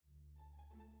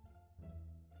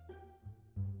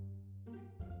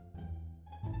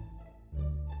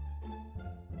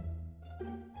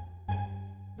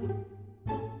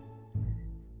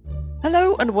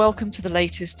Hello and welcome to the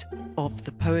latest of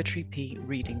the Poetry P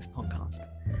Readings podcast.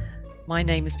 My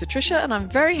name is Patricia and I'm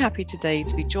very happy today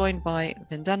to be joined by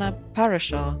Vandana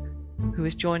Parashar, who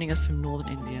is joining us from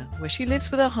northern India, where she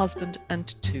lives with her husband and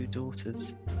two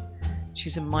daughters.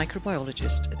 She's a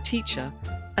microbiologist, a teacher,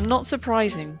 and not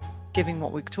surprising, given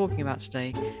what we're talking about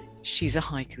today, she's a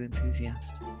haiku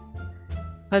enthusiast.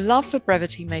 Her love for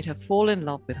brevity made her fall in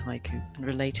love with haiku and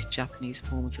related Japanese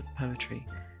forms of poetry,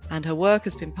 and her work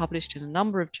has been published in a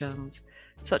number of journals,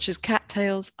 such as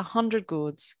Cattails, 100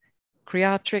 Gourds,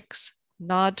 Creatrix,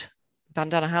 Nad,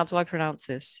 Vandana, how do I pronounce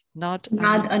this? Nad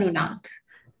Anunad.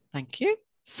 Thank you.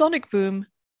 Sonic Boom,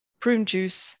 Prune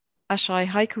Juice, Ashai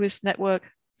Haikuist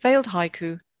Network, Failed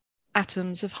Haiku,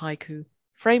 Atoms of Haiku,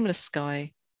 Frameless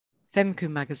Sky, Femku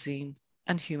Magazine,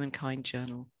 and Humankind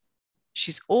Journal.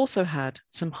 She's also had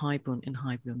some Haibun in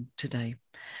Haibun today.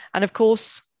 And of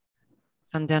course,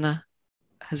 Vandana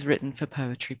has written for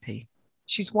Poetry P.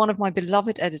 She's one of my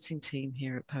beloved editing team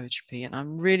here at Poetry P, and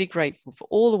I'm really grateful for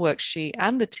all the work she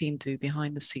and the team do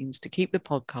behind the scenes to keep the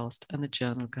podcast and the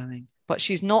journal going. But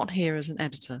she's not here as an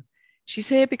editor. She's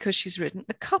here because she's written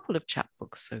a couple of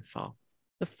chapbooks so far.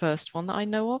 The first one that I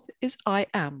know of is I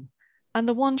Am, and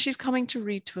the one she's coming to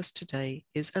read to us today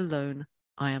is Alone,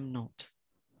 I Am Not.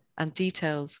 And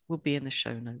details will be in the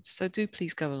show notes, so do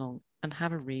please go along and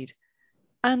have a read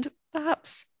and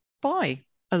perhaps buy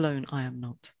Alone I Am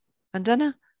Not.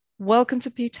 Vandana, welcome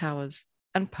to P Towers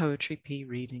and Poetry P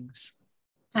Readings.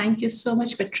 Thank you so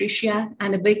much, Patricia,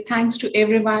 and a big thanks to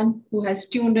everyone who has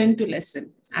tuned in to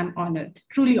listen. I'm honored,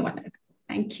 truly honored.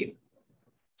 Thank you.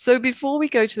 So before we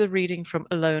go to the reading from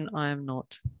Alone I Am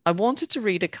Not, I wanted to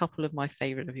read a couple of my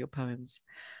favorite of your poems.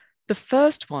 The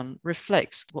first one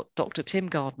reflects what Dr. Tim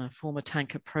Gardner, former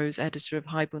Tanker Prose editor of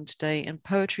Haibun Today and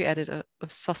poetry editor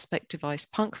of Suspect Device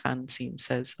Punk Fanzine,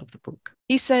 says of the book.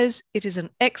 He says it is an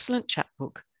excellent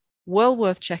chapbook, well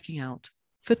worth checking out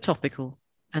for topical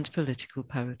and political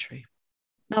poetry.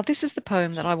 Now, this is the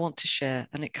poem that I want to share,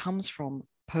 and it comes from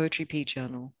Poetry P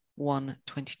Journal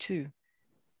 122.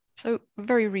 So, a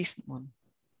very recent one.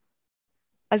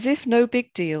 As if no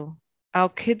big deal, our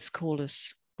kids call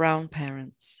us brown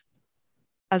parents.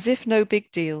 As if no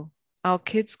big deal, our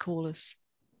kids call us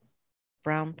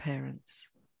brown parents.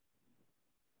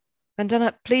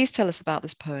 Vandana, please tell us about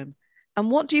this poem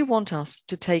and what do you want us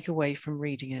to take away from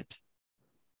reading it?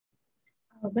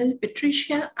 Well,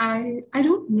 Patricia, I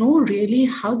don't know really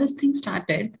how this thing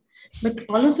started, but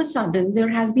all of a sudden there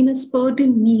has been a spurt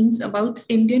in memes about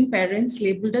Indian parents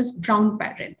labeled as brown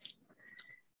parents.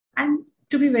 And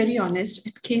to be very honest,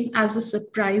 it came as a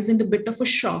surprise and a bit of a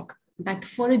shock that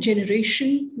for a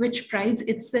generation which prides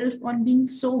itself on being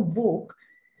so woke,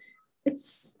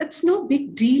 it's no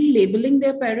big deal labeling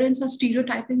their parents or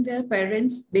stereotyping their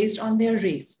parents based on their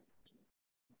race.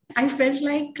 I felt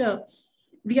like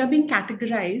we are being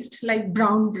categorized like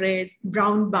brown bread,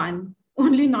 brown bun,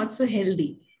 only not so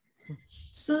healthy.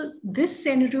 So this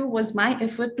scenario was my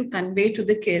effort to convey to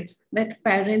the kids that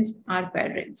parents are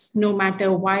parents, no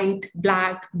matter white,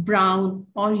 black, brown,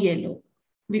 or yellow.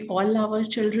 We all love our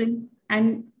children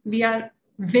and we are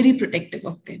very protective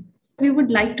of them. We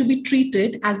would like to be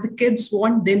treated as the kids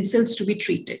want themselves to be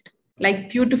treated, like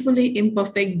beautifully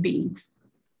imperfect beings.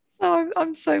 Oh,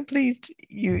 I'm so pleased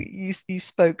you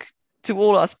spoke to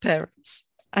all us parents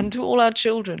and to all our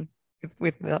children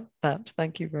with that.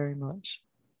 Thank you very much.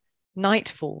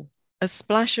 Nightfall, a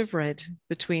splash of red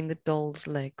between the doll's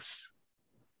legs.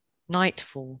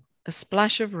 Nightfall, a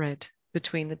splash of red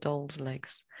between the doll's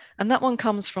legs. And that one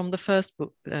comes from the first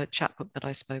book, chapbook that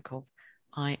I spoke of,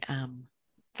 I Am.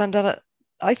 Vandana,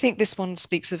 I think this one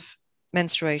speaks of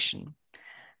menstruation.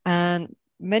 And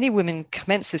many women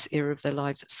commence this era of their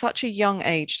lives at such a young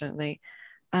age, don't they?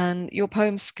 And your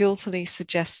poem skillfully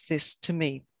suggests this to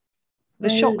me. The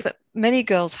shock that many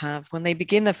girls have when they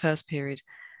begin their first period,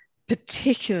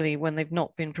 particularly when they've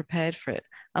not been prepared for it.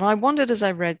 And I wondered as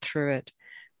I read through it,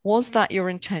 was that your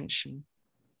intention?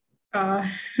 Well,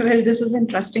 this is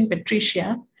interesting,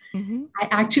 Patricia. Mm-hmm. I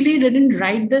actually didn't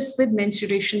write this with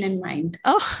menstruation in mind.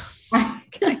 Oh,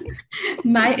 okay.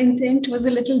 My intent was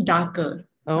a little darker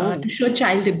to show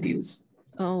child abuse.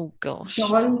 Oh, gosh.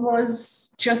 Doll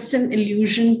was just an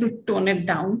illusion to tone it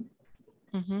down.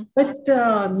 Mm-hmm. But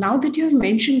now that you've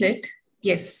mentioned it,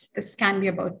 yes, this can be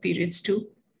about periods too.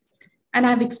 And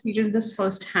I've experienced this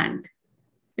firsthand.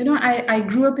 You know, I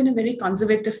grew up in a very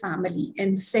conservative family,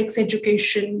 and sex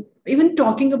education, even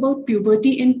talking about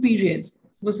puberty in periods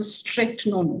was a strict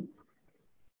no-no.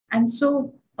 And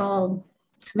so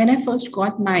when I first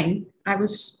got mine, I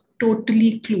was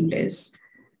totally clueless.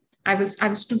 I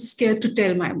was too scared to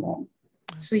tell my mom.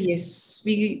 So yes,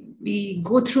 we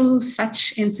go through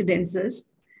such incidences,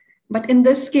 but in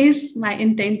this case, my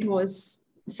intent was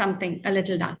something a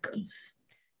little darker.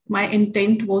 My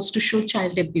intent was to show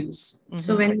child abuse.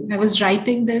 So when I was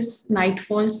writing this,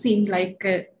 nightfall seemed like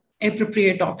an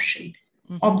appropriate option,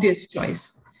 obvious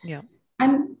choice. Yeah.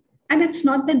 And it's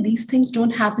not that these things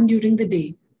don't happen during the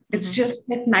day. It's just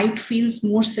that night feels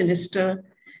more sinister.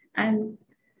 And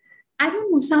I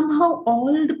don't know, somehow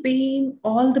all the pain,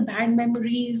 all the bad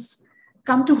memories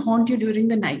come to haunt you during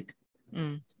the night.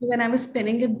 So when I was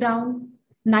penning it down,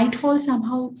 nightfall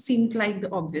somehow seemed like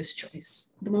the obvious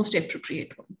choice, the most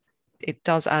appropriate one. It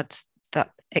does add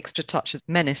that extra touch of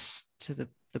menace to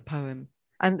the poem.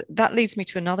 And that leads me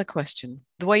to another question.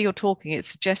 The way you're talking, it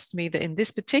suggests to me that in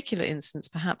this particular instance,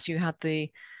 perhaps you had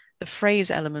the phrase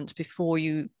element before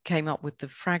you came up with the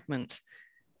fragment.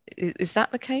 Is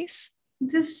that the case?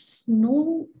 There's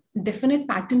no definite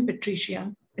pattern,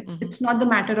 Patricia. It's not the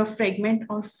matter of fragment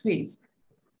or phrase.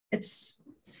 It's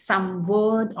some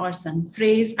word or some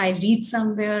phrase I read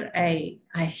somewhere, I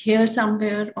hear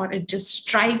somewhere, or it just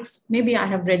strikes. Maybe I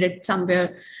have read it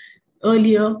somewhere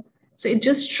earlier. So it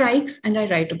just strikes and I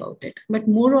write about it. But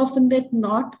more often than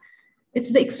not,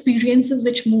 it's the experiences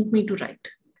which move me to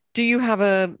write. Do you have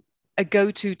a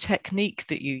go-to technique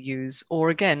that you use?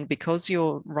 Or again, because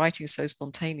you're writing so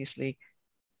spontaneously,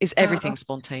 is everything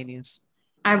spontaneous?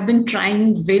 I've been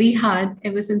trying very hard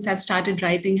ever since I've started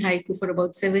writing haiku for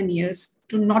about 7 years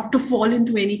to not to fall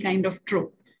into any kind of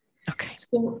trope. Okay.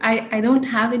 So I don't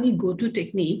have any go-to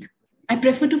technique. I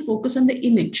prefer to focus on the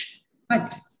image,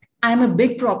 but I'm a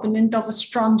big proponent of a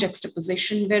strong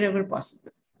juxtaposition wherever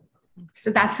possible. Okay.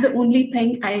 So that's the only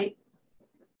thing I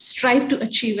strive to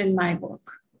achieve in my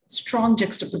work, strong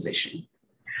juxtaposition.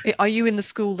 Are you in the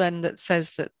school then that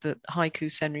says that the haiku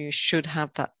senryu should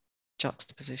have that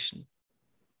juxtaposition?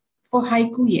 For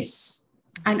haiku, yes.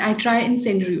 And I try in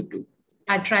senryu too.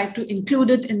 I try to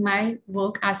include it in my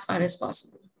work as far as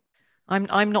possible.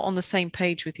 I'm not on the same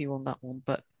page with you on that one,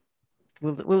 but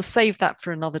we'll save that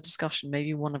for another discussion,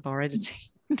 maybe one of our editing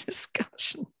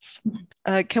discussions.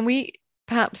 Can we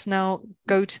perhaps now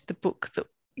go to the book that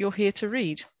you're here to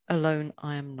read, Alone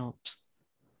I Am Not?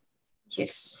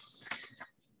 Yes.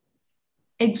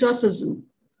 Exorcism.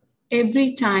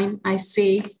 Every time I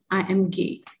say I am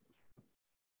gay.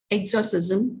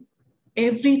 Exorcism.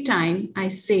 Every time I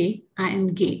say I am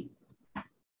gay.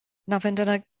 Now,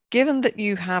 Vandana, given that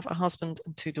you have a husband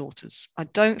and 2 daughters, I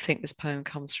don't think this poem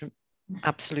comes from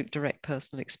absolute direct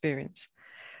personal experience.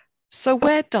 So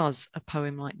where does a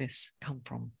poem like this come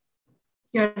from?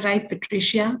 You're right,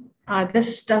 Patricia.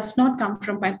 This does not come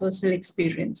from my personal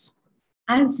experience.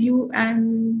 As you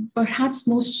and perhaps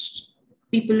most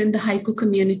people in the haiku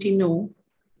community know,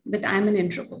 that I'm an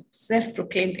introvert,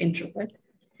 self-proclaimed introvert.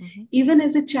 Even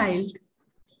as a child,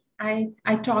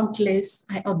 I talked less,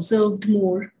 I observed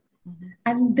more.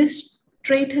 And this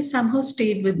trait has somehow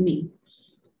stayed with me.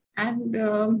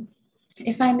 And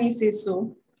if I may say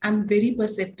so, I'm very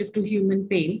perceptive to human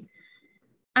pain.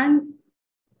 And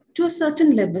to a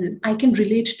certain level, I can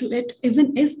relate to it,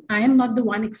 even if I am not the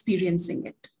one experiencing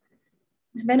it.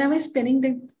 When I was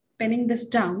penning this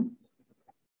down,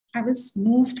 I was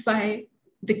moved by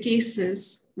the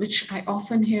cases which I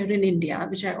often hear in India,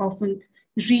 which I often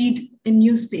read in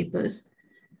newspapers,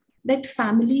 that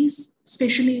families,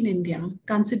 especially in India,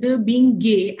 consider being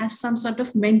gay as some sort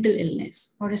of mental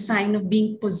illness or a sign of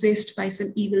being possessed by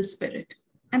some evil spirit.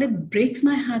 And it breaks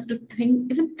my heart to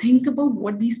even think about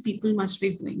what these people must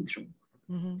be going through.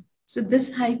 So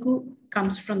this haiku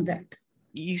comes from that.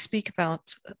 You speak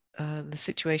about the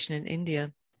situation in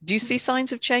India. Do you see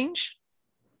signs of change?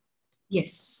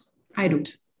 Yes, I do.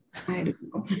 I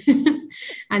do.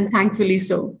 And thankfully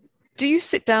so. Do you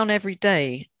sit down every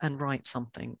day and write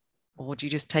something, or do you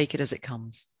just take it as it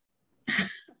comes?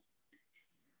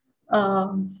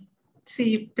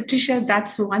 See, Patricia,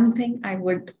 that's one thing I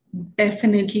would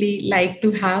definitely like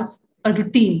to have, a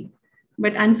routine.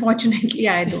 But unfortunately,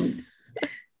 I don't.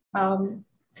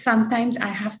 Sometimes I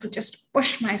have to just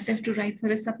push myself to write for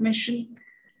a submission.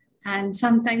 And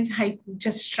sometimes haiku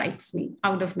just strikes me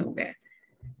out of nowhere.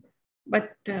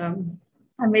 But I'm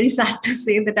very sad to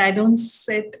say that I don't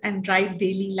sit and write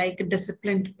daily like a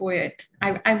disciplined poet.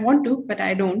 I want to, but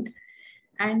I don't.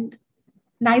 And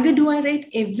neither do I write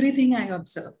everything I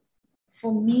observe.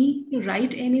 For me to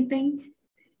write anything,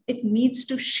 it needs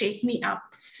to shake me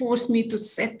up, force me to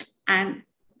sit and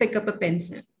pick up a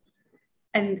pencil.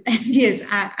 And yes,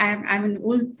 I'm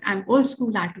old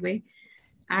school that way.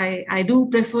 I do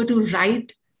prefer to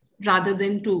write rather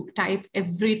than to type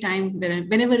every time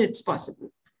whenever it's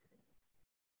possible.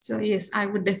 So yes, I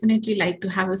would definitely like to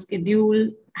have a schedule,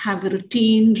 have a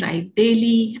routine, write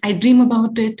daily. I dream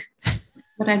about it,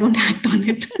 but I don't act on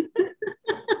it.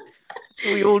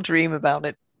 We all dream about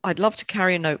it. I'd love to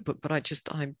carry a notebook, but I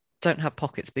don't have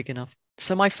pockets big enough.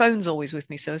 So my phone's always with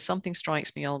me. So if something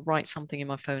strikes me, I'll write something in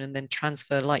my phone and then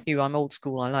transfer. Like you, I'm old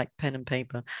school. I like pen and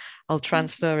paper. I'll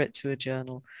transfer it to a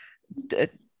journal.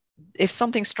 If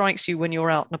something strikes you when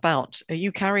you're out and about, are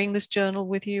you carrying this journal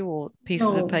with you or pieces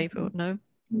of No, paper? No.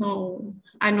 no.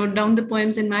 I note down the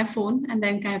poems in my phone and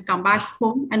then I come back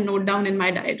home and note down in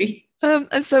my diary.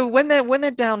 And so when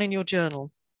they're down in your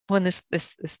journal, when this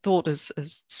thought has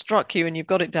struck you and you've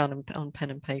got it down on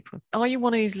pen and paper, are you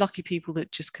one of these lucky people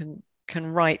that just can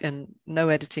write and no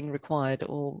editing required,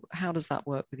 or how does that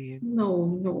work with you?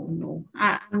 No, no, no.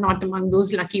 I'm not among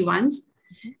those lucky ones.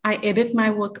 Mhm. I edit my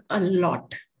work a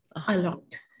lot, a lot.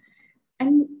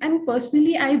 And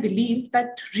personally, I believe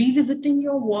that revisiting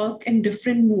your work in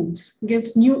different moods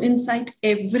gives new insight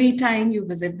every time you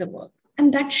visit the work.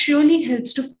 And that surely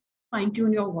helps to fine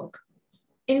tune your work.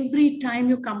 Every time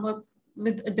you come up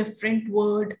with a different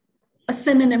word, a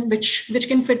synonym which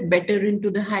can fit better into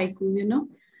the haiku.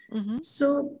 Mm-hmm.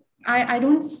 So I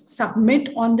don't submit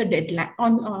on the deadline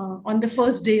on the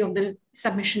first day of the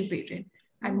submission period.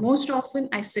 And most often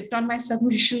I sit on my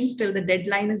submissions till the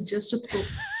deadline is just a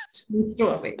throw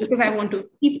away because I want to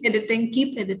keep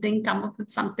editing, come up with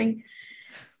something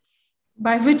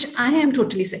by which I am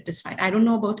totally satisfied. I don't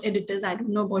know about editors, I don't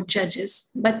know about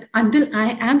judges, but until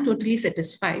I am totally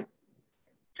satisfied,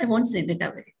 I won't send it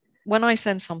away. When I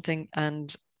send something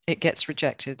and it gets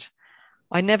rejected,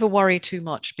 I never worry too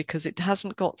much because it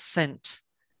hasn't got sent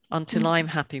until I'm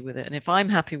happy with it. And if I'm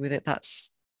happy with it,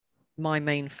 that's my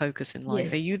main focus in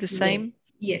life. Are you Yes, the yes, same?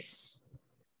 yes.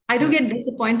 I do So, get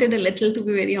disappointed a little, to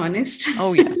be very honest.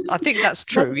 oh yeah, I think that's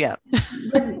but, true. Yeah.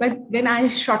 but then I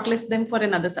shortlist them for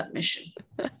another submission.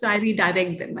 So I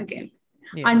redirect them again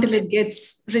Yeah. until it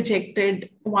gets rejected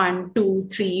 1, 2,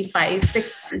 3, 5,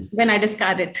 6 times. Then I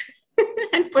discard it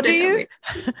and put Do it you? away.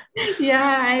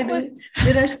 Yeah, I do.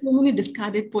 There are so many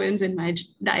discarded poems in my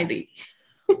diary.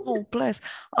 Oh, bless.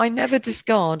 I never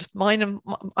discard mine.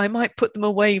 I might put them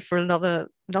away for another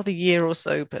year or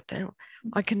so, but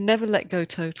I can never let go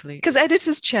totally because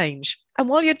editors change. And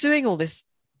while you're doing all this,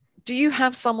 do you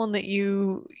have someone that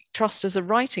you trust as a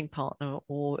writing partner,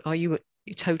 or are you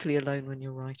totally alone when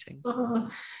you're writing?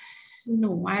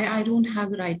 No, I don't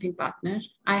have a writing partner.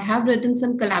 I have written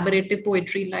some collaborative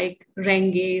poetry like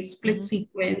Renge, Split Mhm.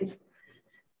 Sequence,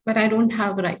 but I don't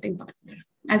have a writing partner.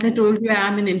 As I told you, I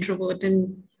am an introvert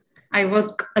and I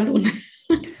work alone.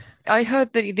 I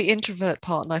heard the introvert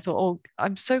part, and I thought, oh,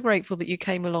 I'm so grateful that you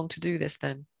came along to do this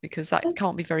then, because that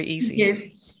can't be very easy.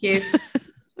 Yes, yes.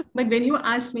 But when you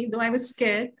asked me, though I was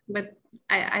scared, but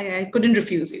I couldn't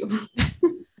refuse you.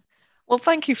 Well,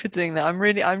 thank you for doing that. I'm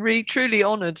really truly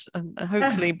honored, and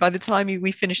hopefully by the time we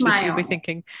It's finish this, my you'll be honor.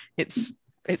 thinking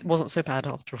it wasn't so bad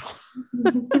after all.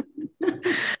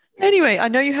 Anyway, I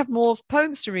know you have more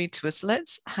poems to read to us.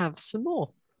 Let's have some more.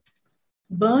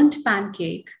 Burnt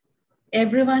pancake.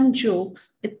 Everyone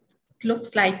jokes. It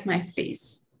looks like my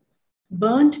face.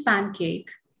 Burnt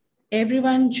pancake.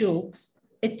 Everyone jokes.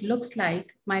 It looks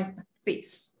like my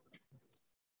face.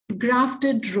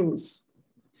 Grafted rose.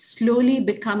 Slowly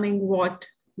becoming what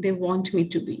they want me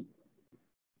to be.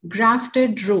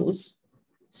 Grafted rose.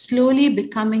 Slowly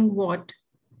becoming what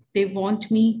they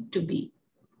want me to be.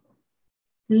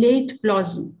 Late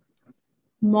blossom.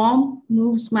 Mom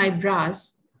moves my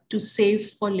bras to save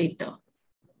for later.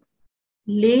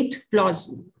 Late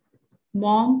blossom.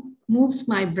 Mom moves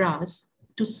my bras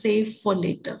to save for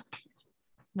later.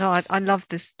 No, I love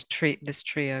this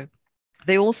trio.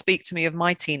 They all speak to me of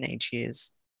my teenage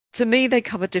years. To me, they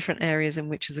cover different areas in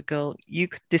which, as a girl, you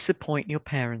could disappoint your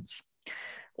parents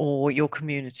or your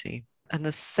community. And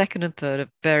the second and third are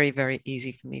very, very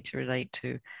easy for me to relate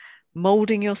to.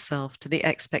 Molding yourself to the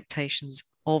expectations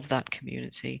of that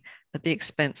community at the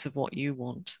expense of what you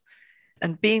want.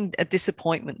 And being a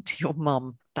disappointment to your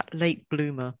mum, that late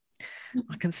bloomer.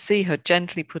 I can see her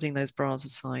gently putting those bras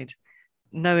aside,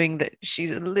 knowing that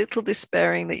she's a little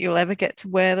despairing that you'll ever get to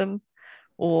wear them,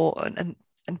 and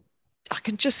I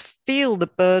can just feel the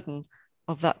burden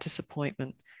of that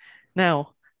disappointment.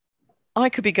 Now, I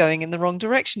could be going in the wrong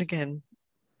direction again.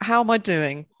 How am I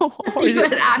doing? Or is You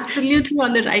it? are absolutely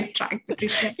on the right track,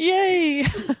 Patricia. Yay!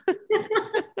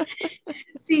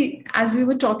 See, as we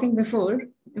were talking before,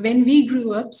 when we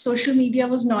grew up, social media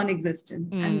was non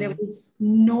existent and there was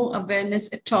no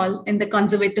awareness at all in the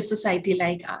conservative society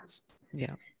like ours.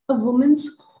 Yeah. A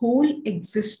woman's whole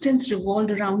existence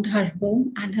revolved around her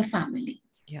home and her family.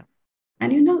 Yeah.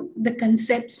 And the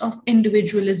concepts of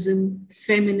individualism,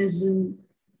 feminism,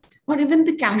 or even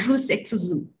the casual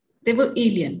sexism, they were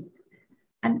alien.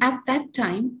 And at that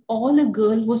time, all a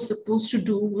girl was supposed to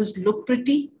do was look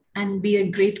pretty and be a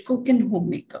great cook and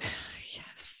homemaker.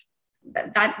 Yes.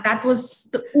 That was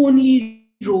the only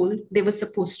role they were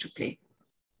supposed to play.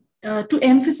 To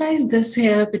emphasize this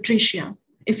here, Patricia,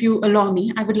 if you allow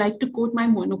me, I would like to quote my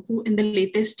monoku in the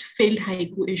latest failed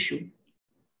haiku issue.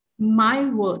 My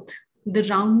worth, the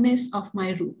roundness of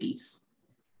my rooties.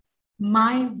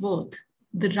 My worth,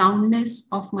 the roundness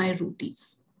of my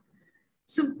rooties.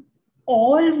 So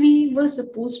all we were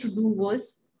supposed to do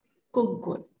was cook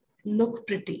good, look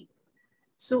pretty.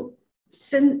 So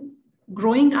since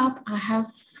growing up, I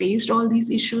have faced all these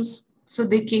issues, so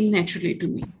they came naturally to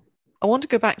me. I want to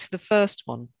go back to the first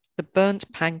one, the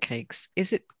burnt pancakes.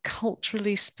 Is it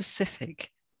culturally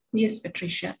specific? Yes,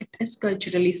 Patricia, it is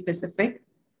culturally specific.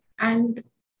 And,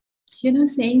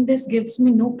 saying this gives me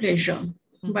no pleasure,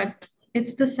 but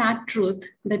it's the sad truth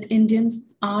that Indians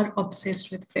are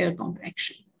obsessed with fair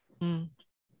complexion.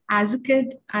 As a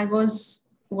kid, I was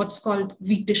what's called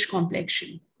wheatish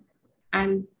complexion.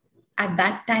 And at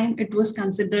that time, it was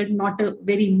considered not a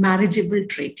very marriageable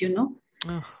trait,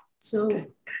 So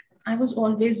I was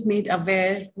always made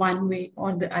aware one way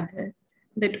or the other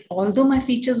that although my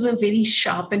features were very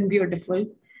sharp and beautiful,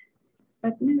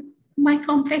 but my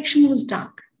complexion was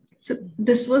dark. So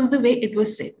this was the way it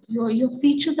was said. Your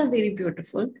features are very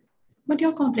beautiful, but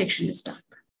your complexion is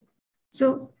dark.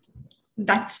 So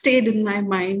that stayed in my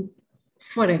mind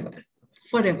forever.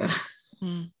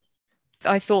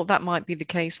 I thought that might be the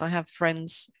case. I have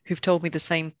friends who've told me the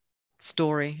same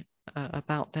story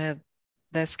about their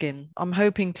skin. I'm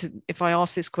hoping if I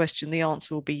ask this question, the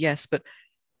answer will be yes, but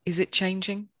is it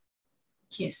changing?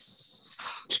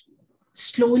 Yes.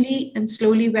 Slowly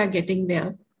we're getting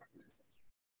there.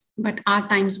 But our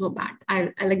times were bad.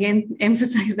 I'll again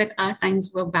emphasize that our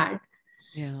times were bad.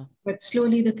 Yeah. But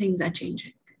slowly the things are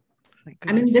changing.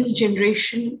 I mean, this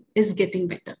generation is getting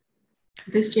better.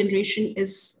 This generation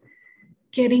is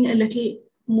getting a little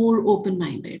more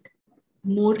open-minded,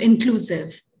 more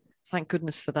inclusive. Thank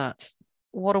goodness for that.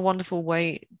 What a wonderful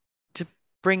way to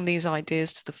bring these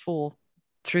ideas to the fore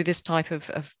through this type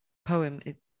of poem.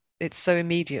 It's so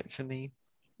immediate for me.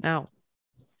 Now,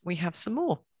 we have some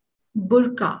more.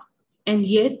 Burqa, and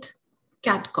yet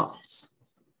catcalls.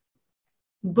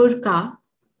 Burqa,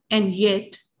 and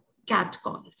yet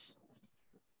catcalls.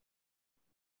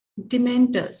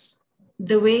 Dementors,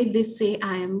 the way they say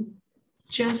I am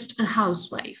just a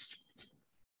housewife.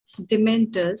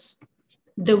 Dementors,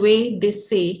 the way they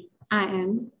say I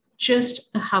am just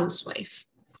a housewife.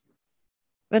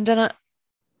 Vandana,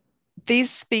 these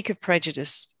speak of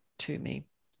prejudice to me.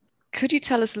 Could you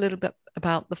tell us a little bit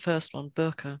about the first one,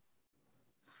 burqa?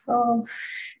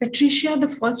 Patricia, the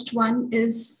first one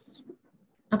is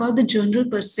about the general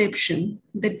perception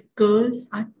that girls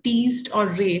are teased or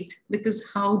raped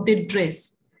because how they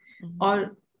dress,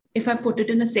 or if I put it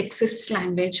in a sexist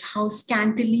language, how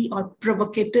scantily or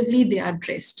provocatively they are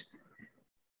dressed.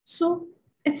 So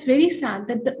it's very sad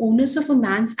that the onus of a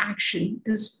man's action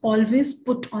is always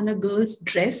put on a girl's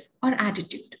dress or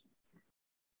attitude.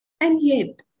 And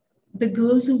yet, the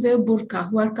girls who wear burqa,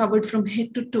 who are covered from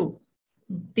head to toe,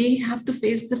 they have to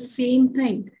face the same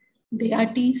thing. They are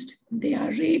teased, they are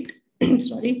raped,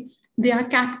 they are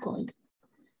catcalled.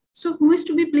 So who is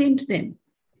to be blamed then?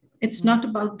 It's not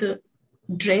about the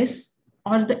dress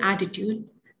or the attitude.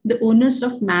 The onus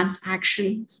of man's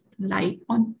actions lies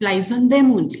on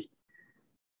them only.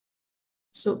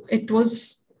 So it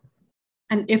was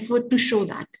an effort to show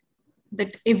that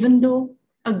even though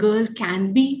a girl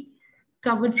can be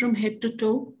covered from head to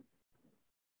toe,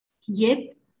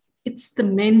 yet it's the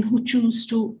men who choose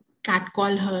to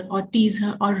catcall her or tease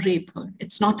her or rape her.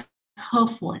 It's not her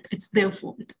fault, it's their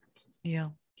fault. Yeah.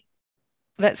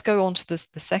 Let's go on to the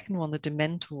second one, the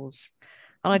Dementors.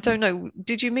 And I don't know,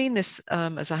 did you mean this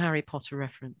as a Harry Potter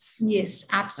reference? Yes,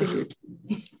 absolutely.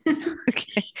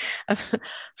 Okay.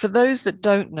 For those that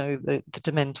don't know the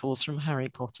Dementors from Harry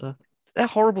Potter, they're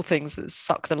horrible things that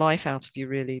suck the life out of you,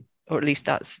 really. Or at least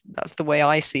that's the way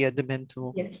I see a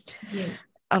Dementor. Yes. Yes.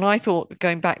 And I thought,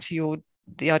 going back to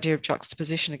the idea of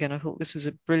juxtaposition again, I thought this was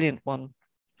a brilliant one.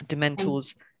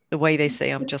 Dementors, the way they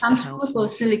say I'm just a housewife. Comes from a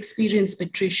personal experience,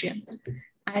 Patricia.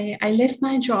 I left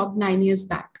my job 9 years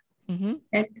back.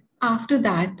 And after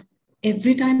that,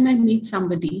 every time I meet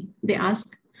somebody, they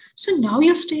ask, so now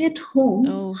you stay at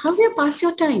home, how do you pass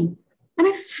your time? And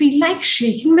I feel like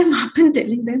shaking them up and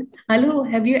telling them, hello,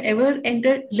 have you ever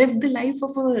lived the life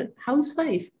of a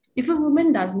housewife? If a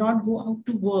woman does not go out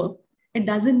to work, It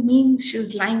doesn't mean she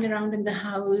was lying around in the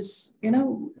house,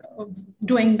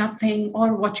 doing nothing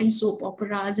or watching soap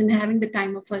operas and having the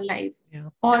time of her life Yeah.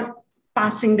 or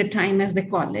passing the time, as they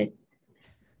call it.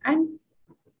 And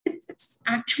it's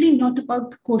actually not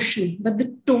about the question, but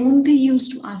the tone they use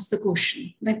to ask the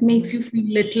question that makes you feel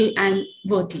little and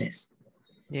worthless.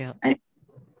 Yeah. And,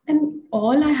 and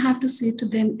all I have to say to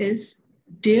them is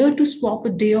dare to swap a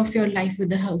day of your life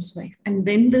with a housewife, and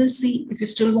then they'll see if you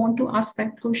still want to ask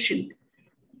that question.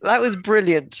 That was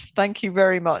brilliant. Thank you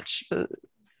very much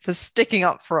for sticking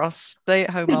up for us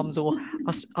stay-at-home mums or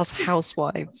us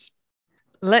housewives.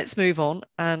 Let's move on,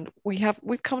 and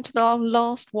we've come to our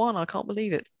last one. I can't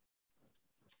believe it.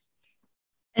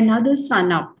 Another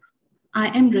son up. I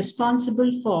am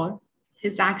responsible for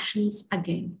his actions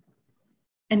again.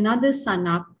 Another son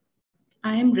up.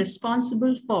 I am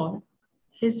responsible for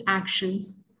his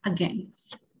actions again.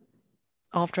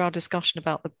 After our discussion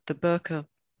about the Burqa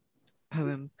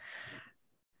poem,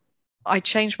 I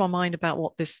changed my mind about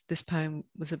what this poem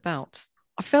was about.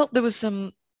 I felt there was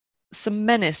some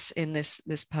menace in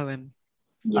this poem.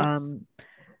 Yes.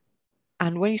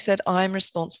 And when you said I'm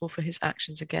responsible for his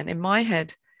actions again, in my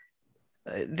head,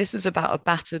 this was about a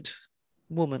battered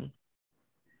woman.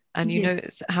 And you know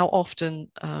Yes. how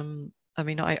often, I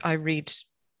mean, I read,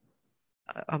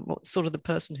 I'm sort of the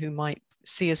person who might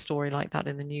see a story like that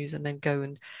in the news and then go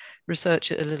and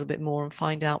research it a little bit more and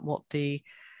find out what the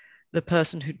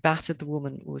person who'd battered the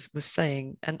woman was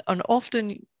saying. And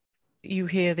often you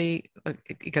hear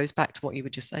it goes back to what you were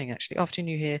just saying, actually. Often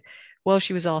you hear, well,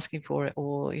 she was asking for it,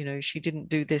 or, she didn't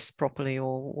do this properly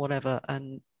or whatever.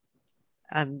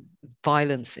 And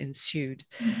violence ensued.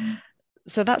 Mm-hmm.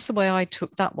 So that's the way I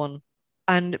took that one.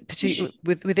 And particularly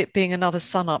with it being another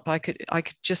sun up, I could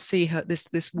just see her,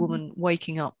 this woman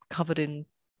waking up covered in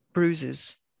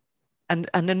bruises, and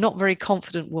a not very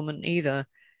confident woman either.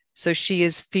 So she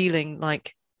is feeling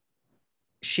like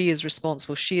she is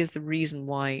responsible. She is the reason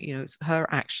why, her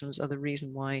actions are the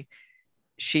reason why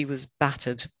she was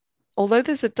battered. Although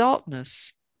there's a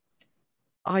darkness,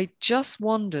 I just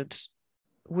wondered,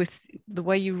 with the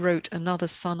way you wrote another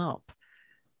sun up,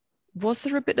 was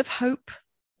there a bit of hope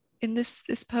in this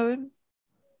poem?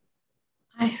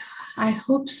 I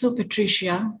hope so,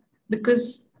 Patricia,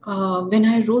 because when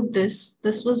I wrote this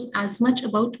was as much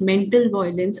about mental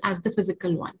violence as the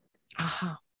physical one.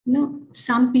 Aha.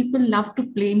 Some people love to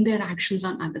blame their actions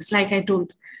on others, like I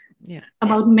told Yeah.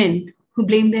 about men who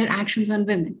blame their actions on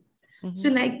women. So,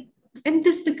 Mm-hmm. and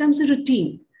this becomes a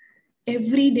routine.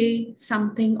 Every day,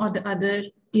 something or the other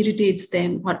irritates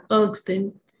them or irks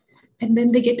them, and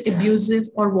then they get abusive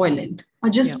or violent or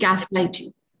Yeah. just gaslight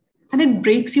you. And it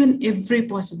breaks you in every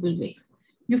possible way.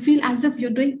 You feel as if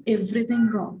you're doing everything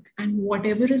wrong, and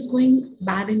whatever is going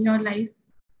bad in your life,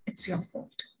 it's your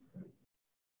fault.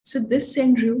 So, this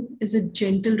scenario is a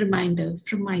gentle reminder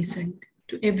from my side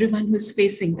to everyone who is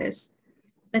facing this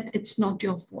that it's not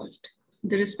your fault.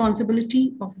 The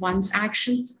responsibility of one's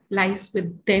actions lies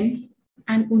with them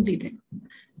and only them,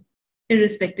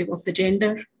 irrespective of the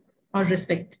gender or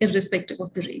irrespective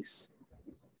of the race.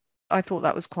 I thought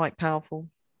that was quite powerful.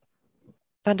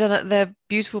 Vandana, they're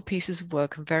beautiful pieces of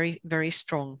work and very, very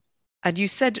strong. And you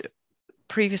said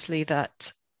previously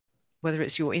that whether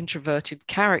it's your introverted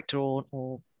character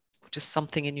or just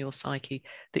something in your psyche,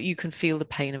 that you can feel the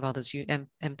pain of others, you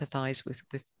empathize with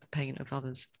the pain of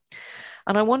others.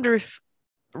 And I wonder if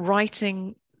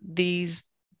writing these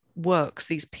works,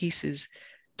 these pieces,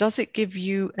 does it give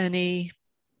you any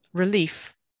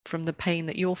relief from the pain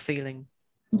that you're feeling?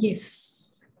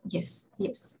 Yes, yes,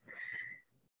 yes.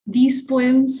 These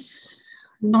poems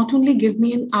not only give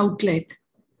me an outlet,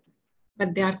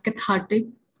 but they are cathartic.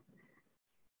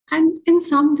 And in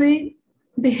some way,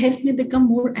 they help me become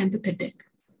more empathetic.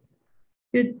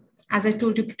 As I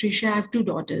told you, Patricia, I have two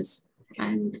daughters,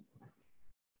 and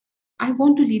I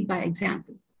want to lead by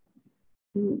example.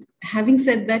 Having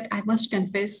said that, I must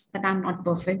confess that I'm not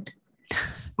perfect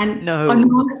and are No.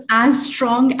 not as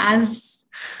strong as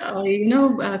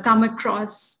come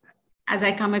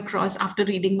across after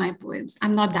reading my poems.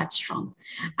 I'm not that strong.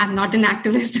 I'm not an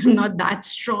activist. I'm not that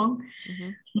strong, Mm-hmm.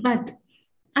 but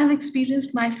I've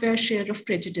experienced my fair share of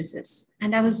prejudices,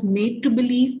 and I was made to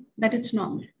believe that it's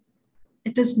normal.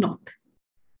 It is not.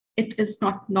 It is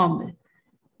not normal.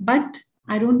 But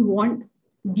I don't want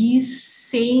these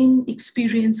same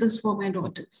experiences for my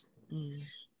daughters. Mm.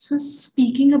 So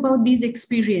speaking about these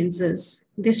experiences,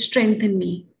 they strengthen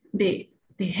me. They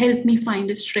help me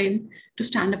find a strength to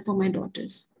stand up for my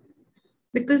daughters.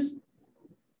 Because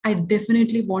I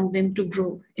definitely want them to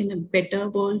grow in a better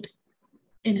world,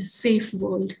 in a safe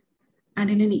world, and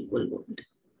in an equal world.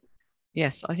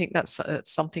 Yes, I think that's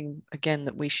something, again,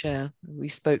 that we share. We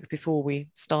spoke before we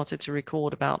started to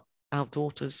record about our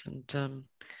daughters and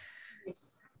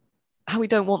Yes. how we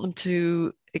don't want them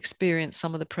to experience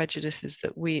some of the prejudices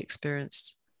that we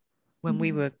experienced when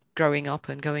we were growing up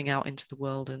and going out into the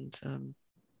world and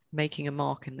making a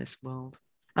mark in this world.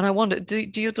 And I wonder,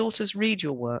 do your daughters read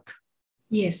your work?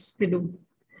 Yes, they do.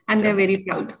 And they're very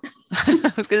proud.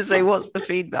 I was going to say, what's the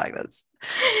feedback? That's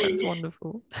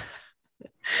wonderful.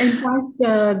 In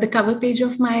fact, the cover page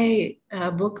of my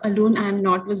book, Alone I Am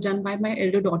Not, was done by my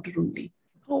elder daughter only.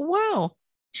 Oh, wow.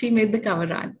 She made the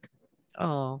cover art.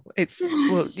 Oh,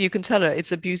 well, you can tell her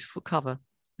it's a beautiful cover.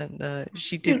 And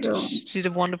she did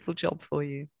a wonderful job for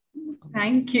you.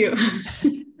 Thank you.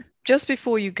 Just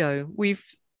before you go, we've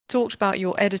talked about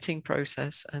your editing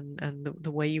process and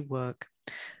the way you work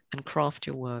and craft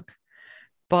your work.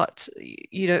 But,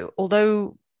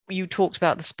 although you talked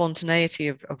about the spontaneity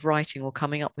of writing or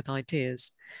coming up with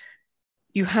ideas,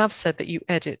 you have said that you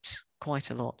edit quite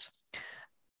a lot.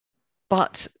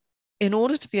 But in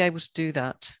order to be able to do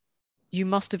that, you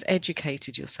must have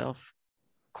educated yourself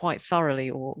quite thoroughly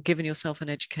or given yourself an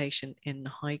education in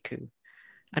haiku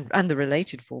and the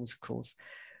related forms, of course.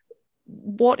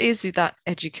 What does that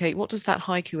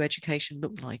haiku education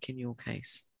look like in your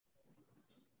case?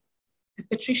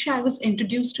 Patricia, I was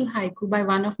introduced to haiku by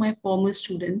one of my former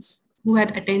students who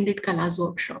had attended Kala's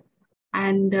workshop.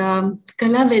 And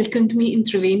Kala welcomed me in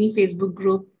Triveni Facebook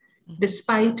group,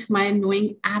 despite my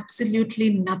knowing absolutely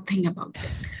nothing about it.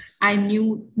 I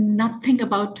knew nothing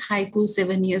about haiku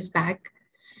 7 years back.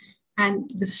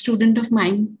 And the student of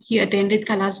mine, he attended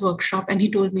Kala's workshop and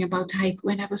he told me about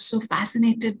haiku. And I was so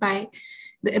fascinated by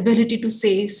the ability to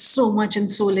say so much in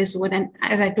so less word. And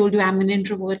as I told you, I'm an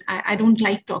introvert. I don't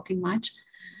like talking much.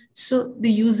 So the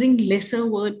using lesser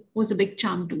word was a big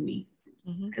charm to me.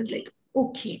 I was like,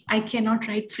 okay, I cannot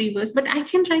write free verse, but I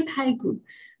can write haiku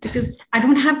because I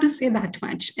don't have to say that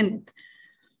much in it.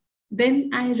 Then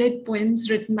I read poems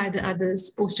written by the others,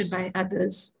 posted by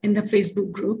others in the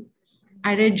Facebook group.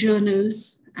 I read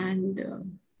journals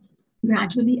and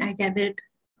gradually I gathered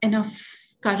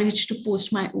enough courage to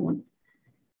post my own.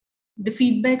 The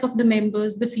feedback of the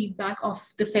members, the feedback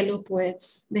of the fellow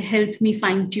poets, they helped me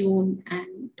fine tune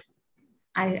and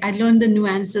I learned the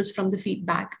nuances from the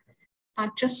feedback.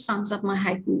 That just sums up my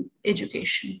haiku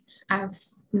education. I've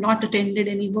not attended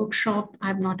any workshop.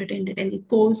 I've not attended any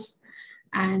course,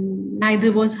 and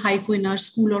neither was haiku in our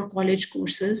school or college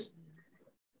courses.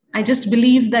 I just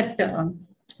believe that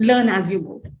learn as you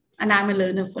go, and I'm a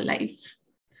learner for life.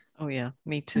 Oh yeah,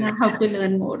 me too. And I hope to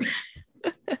learn more.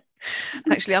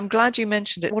 Actually, I'm glad you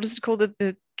mentioned it. What is it called?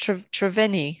 The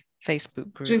Triveni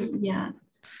Facebook group? Yeah.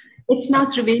 It's now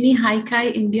Triveni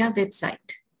Haikai India website.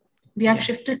 We have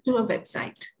shifted to a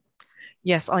website.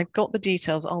 Yes, I've got the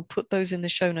details. I'll put those in the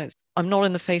show notes. I'm not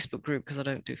in the Facebook group because I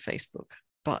don't do Facebook.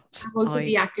 But I've also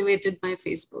deactivated my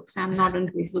Facebook, so I'm not on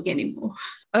Facebook anymore.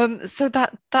 So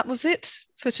that was it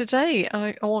for today.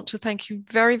 I want to thank you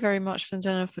very, very much,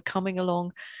 Vandana, for coming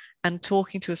along and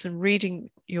talking to us and reading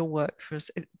your work for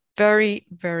us. Very,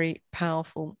 very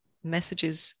powerful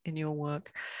messages in your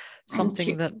work.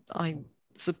 Something that I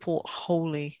support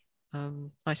wholly.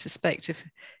 I suspect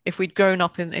if we'd grown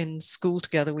up in school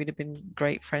together, we'd have been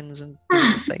great friends and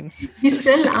doing the same. We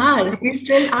still are. We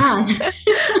still are.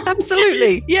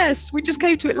 Absolutely. Yes. We just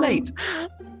came to it late.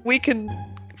 We can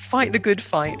fight the good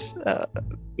fight.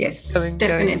 Yes,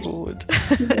 going forward.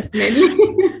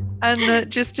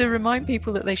 And just to remind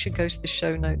people that they should go to the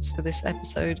show notes for this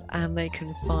episode and they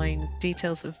can find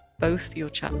details of both your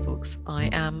chapbooks, I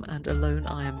Am and Alone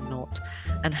I Am Not,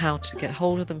 and how to get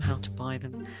hold of them, how to buy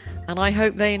them. And I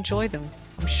hope they enjoy them.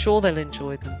 I'm sure they'll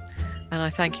enjoy them. And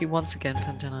I thank you once again,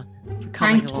 Vandana, for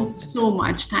coming along. Thank you so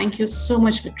much. Thank you so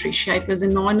much, Patricia. It was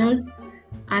an honor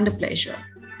and a pleasure.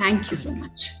 Thank you so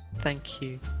much. Thank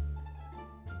you.